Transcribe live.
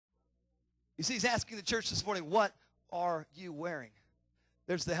You see, he's asking the church this morning, what are you wearing?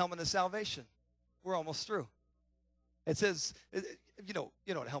 There's the helmet of salvation. We're almost through. It says, you know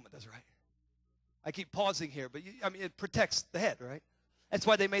what a helmet does, right? I keep pausing here, but it protects the head, right? That's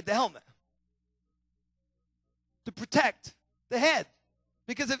why they made the helmet. To protect the head.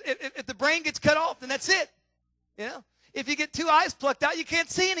 Because if the brain gets cut off, then that's it. You know? If you get 2 eyes plucked out, you can't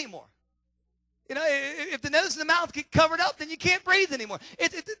see anymore. You know, if the nose and the mouth get covered up, then you can't breathe anymore.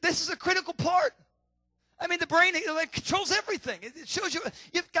 This is a critical part. I mean, the brain controls everything. It shows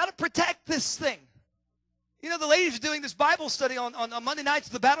you've got to protect this thing. You know, the ladies are doing this Bible study on Monday nights,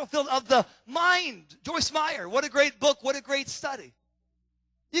 The Battlefield of the Mind. Joyce Meyer, what a great book, what a great study.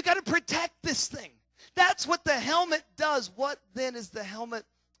 You've got to protect this thing. That's what the helmet does. What then is the helmet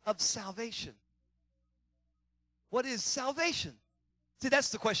of salvation? What is salvation? See, that's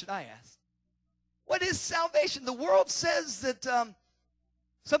the question I asked. What is salvation? The world says that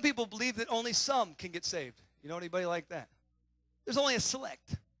some people believe that only some can get saved. You know anybody like that? There's only a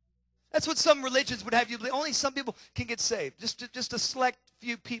select. That's what some religions would have you believe. Only some people can get saved. Just a select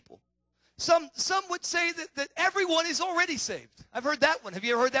few people. Some would say that everyone is already saved. I've heard that one. Have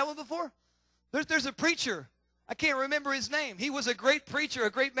you ever heard that one before? There's a preacher. I can't remember his name. He was a great preacher,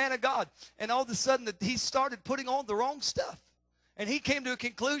 a great man of God. And all of a sudden he started putting on the wrong stuff. And he came to a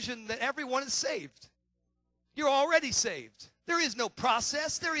conclusion that everyone is saved. You're already saved. There is no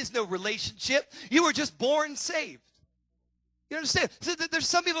process. There is no relationship. You were just born saved. You understand? So there's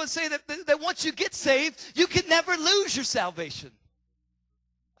some people that say that once you get saved, you can never lose your salvation.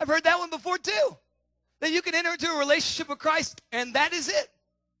 I've heard that one before too. That you can enter into a relationship with Christ and that is it.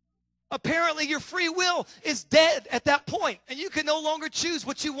 Apparently your free will is dead at that point, and you can no longer choose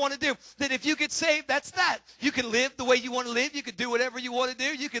what you want to do. That if you get saved, that's that. You can live the way you want to live. You can do whatever you want to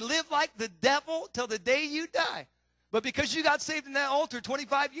do. You can live like the devil till the day you die. But because you got saved in that altar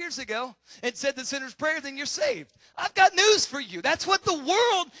 25 years ago and said the sinner's prayer, then you're saved. I've got news for you. That's what the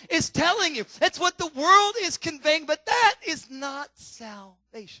world is telling you. That's what the world is conveying, but that is not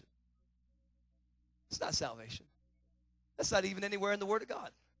salvation. It's not salvation. That's not even anywhere in the Word of God.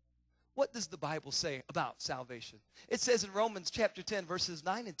 What does the Bible say about salvation? It says in Romans chapter 10, verses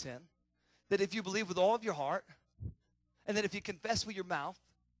 9 and 10, that if you believe with all of your heart, and that if you confess with your mouth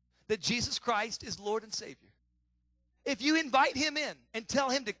that Jesus Christ is Lord and Savior, if you invite him in and tell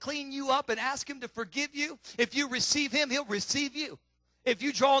him to clean you up and ask him to forgive you, if you receive him, he'll receive you. If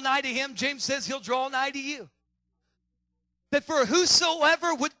you draw nigh to him, James says he'll draw nigh to you. That for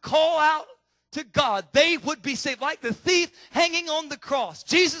whosoever would call out to God, they would be saved. Like the thief hanging on the cross.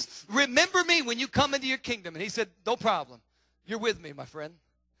 Jesus, remember me when you come into your kingdom. And he said, no problem. You're with me, my friend.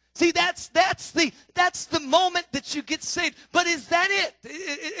 See, that's the moment that you get saved. But is that it?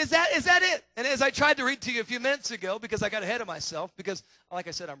 Is that it? And as I tried to read to you a few minutes ago, because I got ahead of myself, because like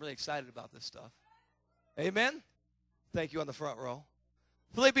I said, I'm really excited about this stuff. Amen? Thank you on the front row.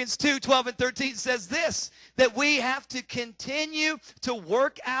 Philippians 2, 12 and 13 says this, that we have to continue to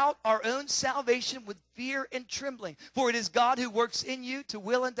work out our own salvation with fear and trembling. For it is God who works in you to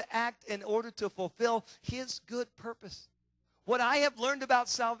will and to act in order to fulfill his good purpose. What I have learned about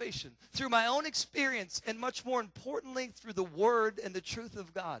salvation through my own experience, and much more importantly through the Word and the truth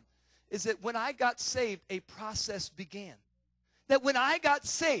of God, is that when I got saved, a process began. That when I got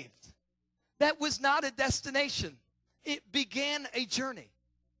saved, that was not a destination. It began a journey.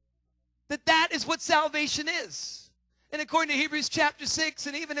 That is what salvation is. And according to Hebrews chapter 6,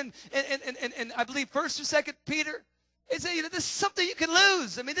 and even in I believe 1st or 2nd Peter, it's this is something you can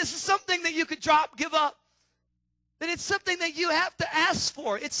lose. I mean, this is something that you could drop, give up. That it's something that you have to ask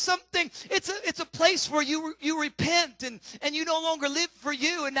for. It's something, it's a place where you repent and you no longer live for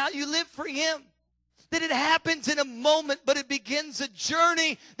you, and now you live for him. That it happens in a moment, but it begins a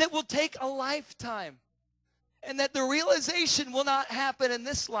journey that will take a lifetime. And that the realization will not happen in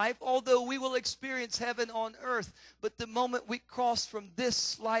this life, although we will experience heaven on earth. But the moment we cross from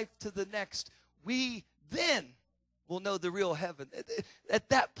this life to the next, we then will know the real heaven. At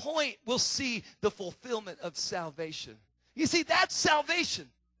that point, we'll see the fulfillment of salvation. You see, that's salvation.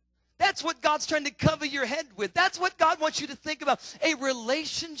 That's what God's trying to cover your head with. That's what God wants you to think about. A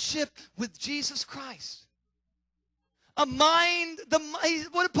relationship with Jesus Christ. A mind,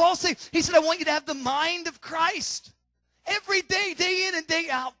 what did Paul say? He said, I want you to have the mind of Christ. Every day, day in and day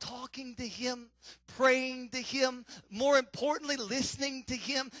out, talking to him, praying to him, more importantly, listening to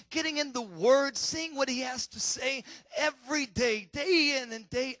him, getting in the Word, seeing what he has to say. Every day, day in and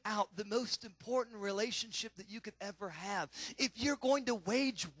day out, the most important relationship that you could ever have. If you're going to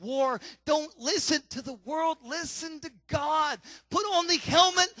wage war, don't listen to the world, listen to God. Put on the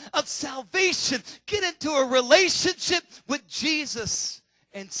helmet of salvation. Get into a relationship with Jesus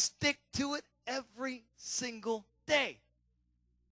and stick to it every single day.